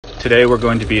Today we're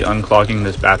going to be unclogging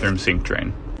this bathroom sink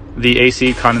drain. The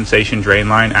AC condensation drain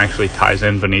line actually ties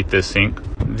in beneath this sink.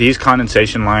 These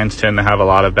condensation lines tend to have a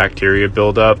lot of bacteria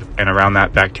buildup, and around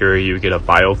that bacteria you get a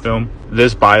biofilm.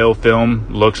 This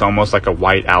biofilm looks almost like a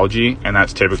white algae, and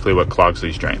that's typically what clogs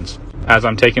these drains. As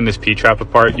I'm taking this P-trap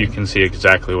apart, you can see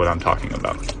exactly what I'm talking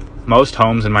about. Most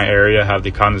homes in my area have the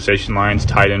condensation lines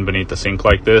tied in beneath the sink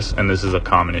like this, and this is a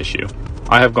common issue.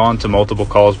 I have gone to multiple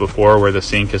calls before where the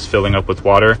sink is filling up with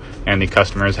water and the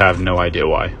customers have no idea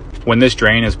why. When this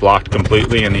drain is blocked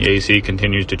completely and the AC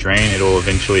continues to drain, it will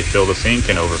eventually fill the sink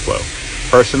and overflow.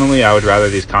 Personally, I would rather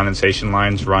these condensation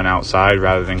lines run outside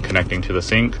rather than connecting to the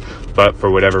sink, but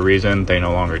for whatever reason, they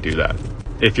no longer do that.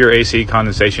 If your AC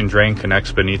condensation drain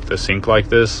connects beneath the sink like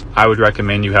this, I would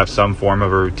recommend you have some form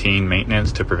of a routine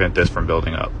maintenance to prevent this from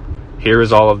building up. Here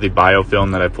is all of the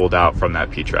biofilm that I pulled out from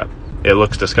that P-trap. It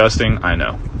looks disgusting, I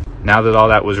know. Now that all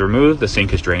that was removed, the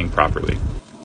sink is draining properly.